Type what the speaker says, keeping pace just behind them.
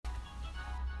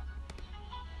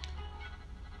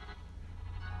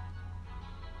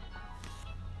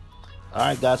All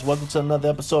right, guys, welcome to another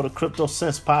episode of Crypto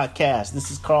Sense Podcast.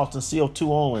 This is Carlton CO2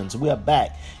 Owens. We are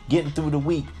back, getting through the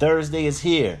week. Thursday is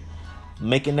here,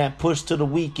 making that push to the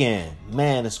weekend.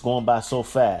 Man, it's going by so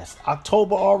fast.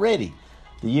 October already.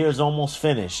 The year is almost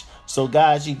finished. So,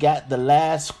 guys, you got the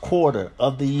last quarter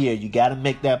of the year. You got to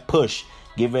make that push.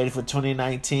 Get ready for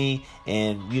 2019.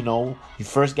 And, you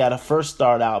first got to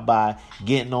start out by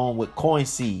getting on with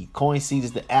CoinSeed. CoinSeed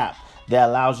is the app that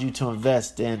allows you to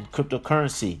invest in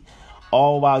cryptocurrency,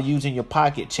 all while using your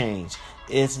pocket change.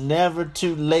 It's never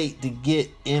too late to get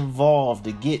involved,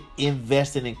 to get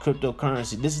invested in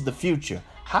cryptocurrency. This is the future.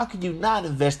 How can you not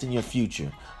invest in your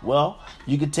future? Well,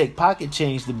 you can take pocket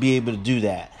change to be able to do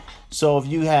that. So if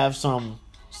you have some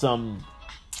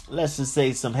let's just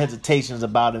say some hesitations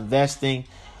about investing,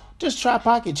 just try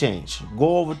pocket change.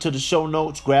 Go over to the show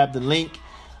notes, grab the link,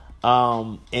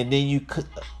 and then you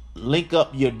link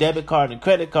up your debit card and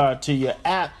credit card to your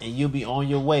app, and you'll be on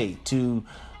your way to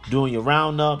doing your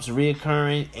roundups,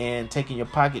 reoccurring, and taking your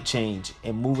pocket change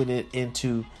and moving it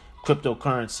into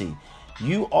cryptocurrency.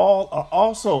 You all are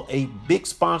also a big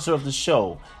sponsor of the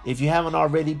show. If you haven't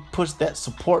already, push that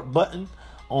support button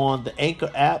on the Anchor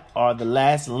app or the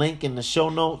last link in the show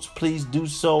notes. Please do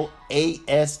so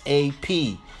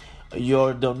ASAP.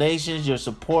 Your donations, your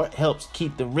support helps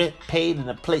keep the rent paid and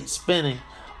the plate spinning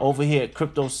over here at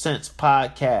Crypto Sense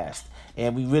Podcast,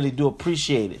 and we really do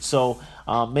appreciate it. So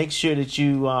make sure that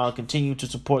you continue to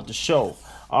support the show.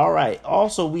 All right.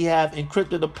 Also, we have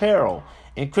Encrypted Apparel.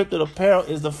 Encrypted Apparel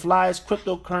is the flyest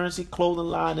cryptocurrency clothing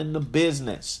line in the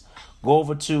business. Go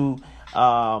over to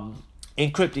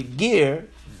Encrypted Gear,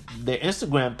 their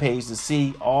Instagram page, to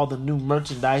see all the new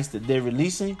merchandise that they're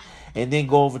releasing. And then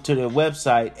go over to their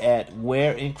website at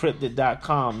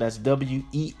wearencrypted.com. That's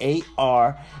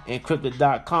WEAR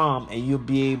encrypted.com. And you'll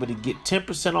be able to get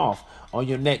 10% off on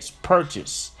your next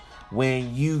purchase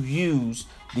when you use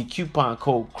the coupon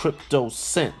code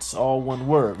CryptoSense, all one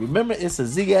word. Remember, it's a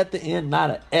Z at the end, not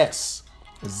an S.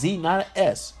 A Z, not an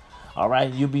S. All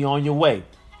right, you'll be on your way.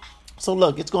 So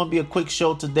look, it's going to be a quick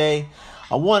show today.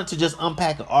 I wanted to just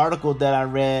unpack an article that I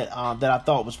read that I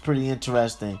thought was pretty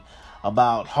interesting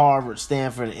about Harvard,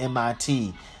 Stanford, and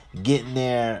MIT getting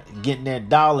their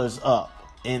dollars up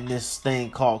in this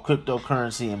thing called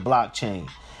cryptocurrency and blockchain.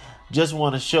 Just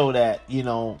want to show that,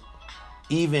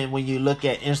 even when you look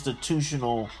at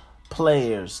institutional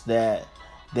players, that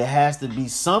there has to be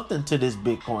something to this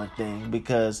Bitcoin thing,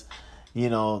 because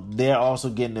they're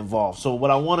also getting involved. So what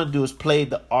I want to do is play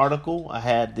the article. I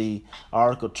had the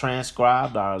article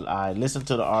transcribed. I listened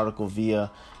to the article via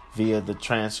the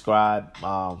transcribe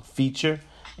feature,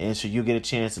 and so you get a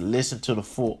chance to listen to the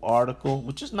full article,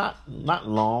 which is not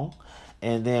long,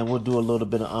 and then we'll do a little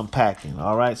bit of unpacking.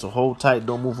 All right, so hold tight,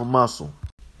 don't move a muscle.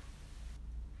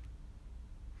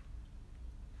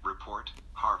 Report: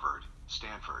 Harvard,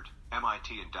 Stanford,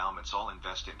 MIT endowments all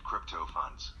invest in crypto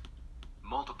funds.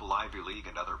 Multiple Ivy League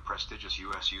and other prestigious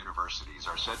U.S. universities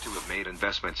are said to have made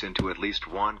investments into at least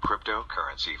one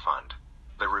cryptocurrency fund.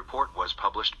 The report was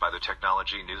published by the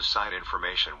technology news site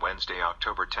Information Wednesday,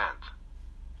 October 10th.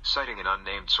 Citing an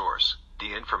unnamed source,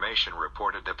 the information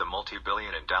reported that the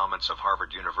multi-billion endowments of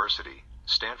Harvard University,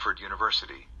 Stanford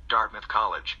University, Dartmouth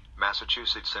College,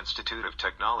 Massachusetts Institute of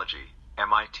Technology,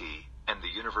 MIT, and the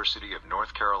University of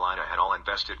North Carolina had all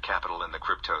invested capital in the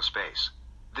crypto space.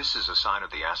 This is a sign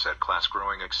of the asset class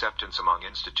growing acceptance among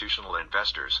institutional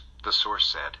investors, the source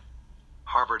said.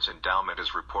 Harvard's endowment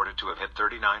is reported to have hit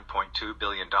 $39.2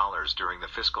 billion during the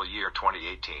fiscal year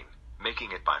 2018,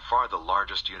 making it by far the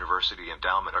largest university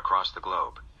endowment across the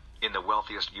globe. In the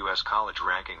wealthiest U.S. college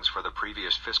rankings for the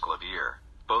previous fiscal year,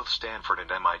 both Stanford and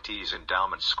MIT's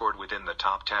endowments scored within the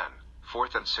top 10,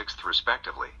 4th and 6th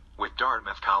respectively, with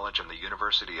Dartmouth College and the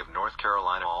University of North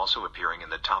Carolina also appearing in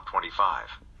the top 25.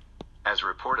 As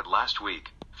reported last week,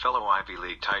 fellow Ivy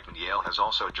League titan Yale has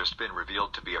also just been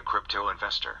revealed to be a crypto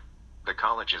investor. The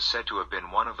college is said to have been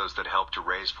one of those that helped to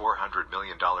raise $400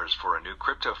 million for a new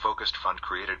crypto-focused fund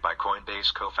created by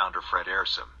Coinbase co-founder Fred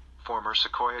Ehrsam, former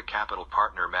Sequoia Capital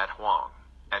partner Matt Huang,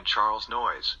 and Charles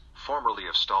Noyes, formerly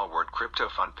of stalwart crypto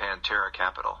fund Pantera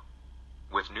Capital.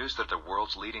 With news that the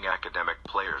world's leading academic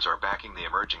players are backing the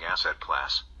emerging asset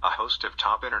class, a host of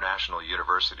top international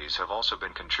universities have also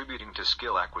been contributing to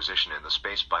skill acquisition in the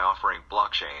space by offering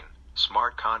blockchain,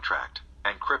 smart contract,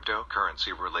 and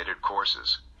cryptocurrency-related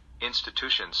courses.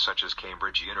 Institutions such as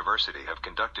Cambridge University have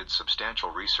conducted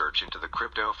substantial research into the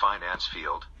crypto finance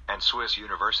field, and Swiss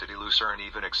University Lucerne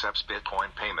even accepts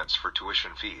Bitcoin payments for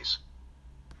tuition fees.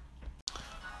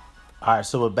 All right,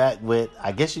 so we're back with,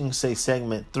 I guess you can say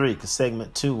segment 3, because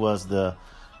segment 2 was the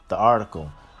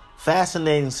article.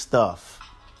 Fascinating stuff.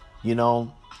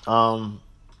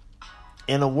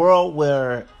 In a world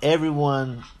where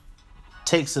everyone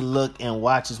takes a look and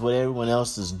watches what everyone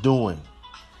else is doing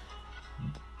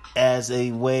as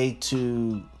a way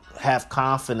to have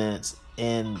confidence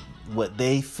in what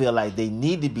they feel like they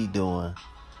need to be doing,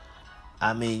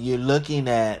 I mean, you're looking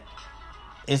at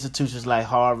institutions like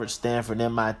Harvard, Stanford,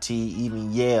 MIT,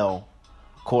 even Yale,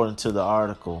 according to the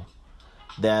article,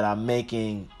 that are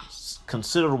making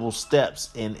considerable steps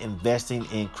in investing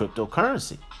in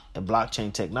cryptocurrency and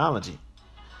blockchain technology.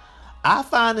 I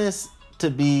find this to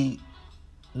be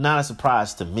not a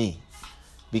surprise to me,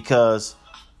 because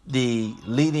the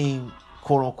leading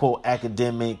quote-unquote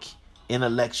academic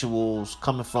intellectuals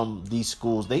coming from these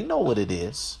schools, they know what it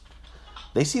is.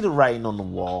 They see the writing on the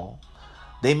wall.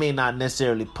 They may not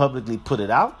necessarily publicly put it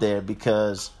out there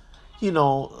because,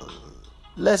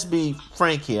 let's be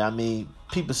frank here. I mean,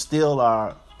 people still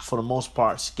are, for the most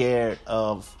part, scared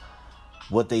of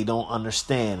what they don't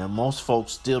understand. And most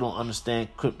folks still don't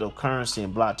understand cryptocurrency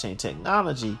and blockchain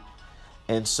technology.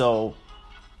 And so,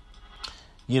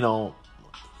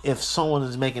 if someone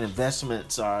is making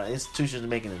investments or institutions are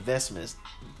making investments,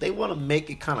 they want to make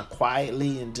it kind of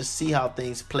quietly and just see how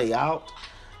things play out.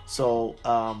 So,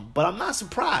 but I'm not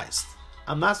surprised.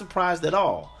 I'm not surprised at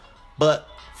all. But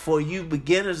for you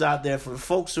beginners out there, for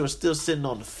folks who are still sitting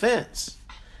on the fence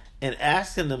and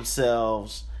asking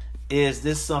themselves, is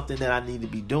this something that I need to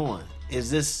be doing? Is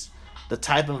this the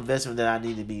type of investment that I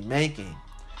need to be making?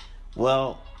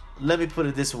 Well, let me put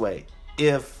it this way.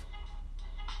 If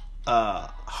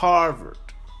Harvard,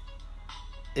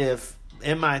 if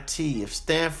MIT, if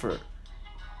Stanford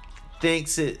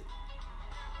thinks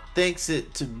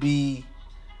Bitcoin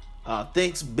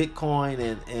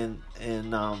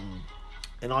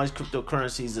and all these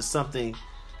cryptocurrencies is something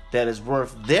that is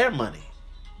worth their money,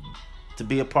 to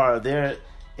be a part of their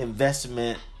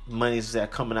investment monies that are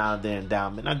coming out of their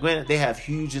endowment. Now, granted, they have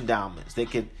huge endowments. They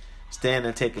could stand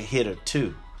and take a hit or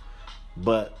two.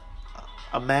 But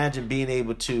imagine being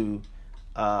able to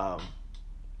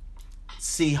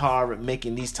see Harvard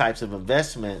making these types of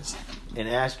investments and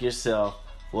ask yourself,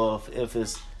 well, if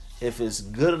it's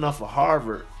good enough for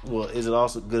Harvard, well, is it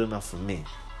also good enough for me?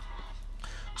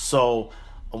 So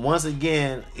once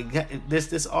again,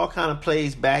 this all kind of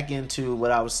plays back into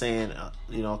what I was saying,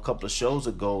 a couple of shows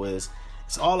ago. Is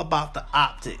it's all about the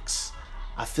optics.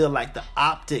 I feel like the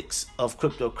optics of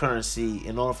cryptocurrency,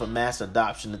 in order for mass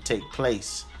adoption to take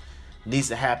place, needs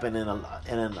to happen in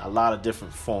a lot of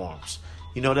different forms.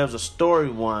 There was a story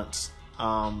once.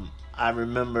 I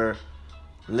remember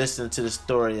listening to the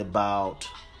story about,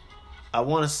 I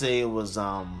want to say it was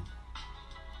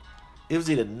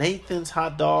either Nathan's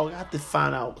Hot Dog. I have to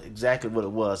find out exactly what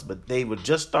it was, but they were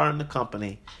just starting the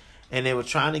company, and they were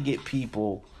trying to get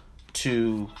people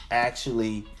to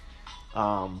actually,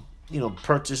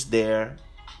 purchase their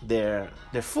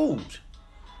food.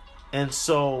 And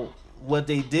so what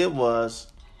they did was,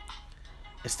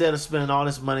 instead of spending all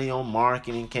this money on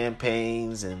marketing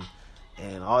campaigns and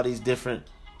all these different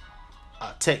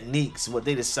techniques, what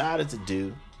they decided to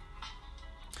do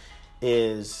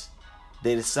is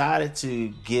they decided to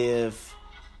give,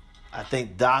 I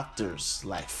think, doctors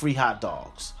like free hot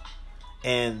dogs.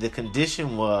 And the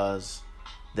condition was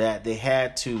that they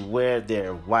had to wear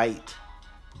their white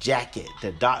jacket,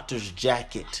 their doctor's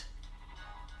jacket,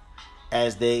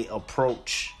 as they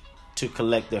approach to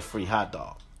collect their free hot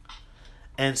dog.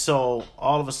 And so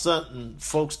all of a sudden,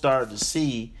 folks started to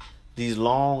see these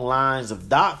long lines of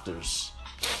doctors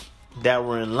that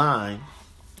were in line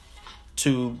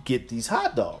to get these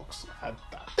hot dogs. I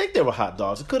think they were hot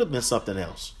dogs. It could have been something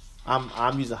else.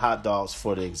 I'm using hot dogs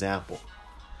for the example.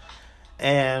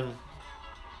 And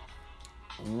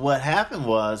what happened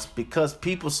was, because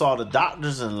people saw the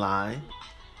doctors in line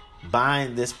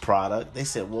buying this product, they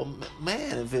said, well,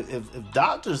 man, if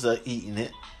doctors are eating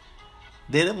it,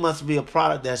 then it must be a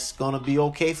product that's going to be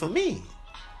okay for me.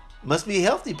 It must be a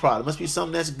healthy product. It must be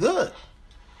something that's good.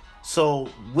 So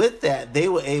with that, they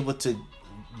were able to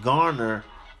garner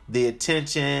the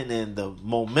attention and the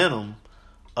momentum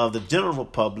of the general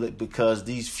public, because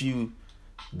these few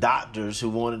doctors who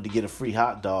wanted to get a free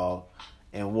hot dog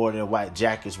and wore their white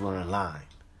jackets were in line.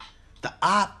 The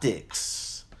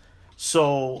optics.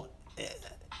 So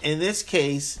in this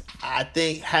case, I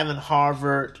think having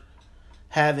Harvard,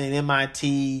 having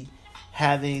MIT,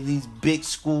 having these big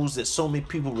schools that so many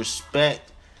people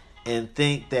respect and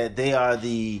think that they are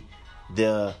the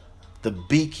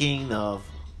beacon of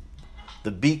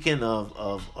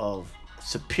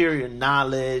superior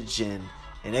knowledge and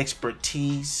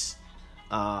expertise.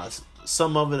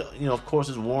 Some of it, of course,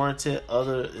 is warranted.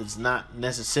 Other, it's not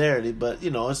necessarily. But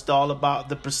it's all about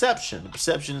the perception. The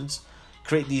perceptions,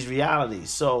 create these realities.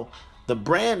 So the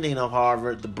branding of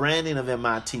Harvard, the branding of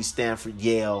MIT, Stanford,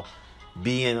 Yale,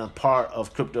 being a part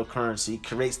of cryptocurrency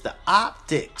creates the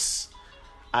optics,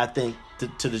 I think,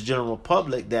 to the general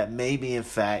public that maybe, in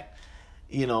fact,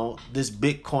 this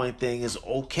Bitcoin thing is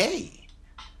okay.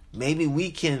 Maybe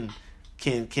we can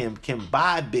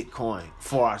buy Bitcoin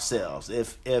for ourselves.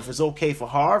 If it's okay for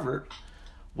Harvard,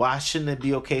 why shouldn't it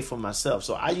be okay for myself?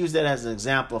 So I use that as an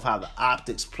example of how the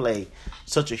optics play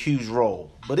such a huge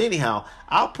role. But anyhow,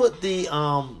 I'll put the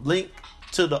link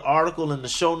to the article in the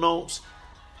show notes.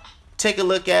 Take a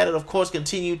look at it. Of course,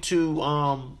 continue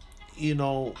to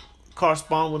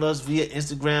correspond with us via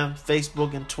Instagram,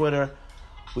 Facebook, and Twitter.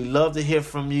 We love to hear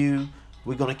from you.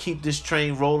 We're going to keep this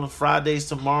train rolling Fridays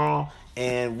tomorrow,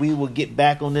 and we will get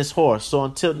back on this horse. So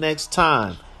until next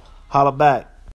time, holla back.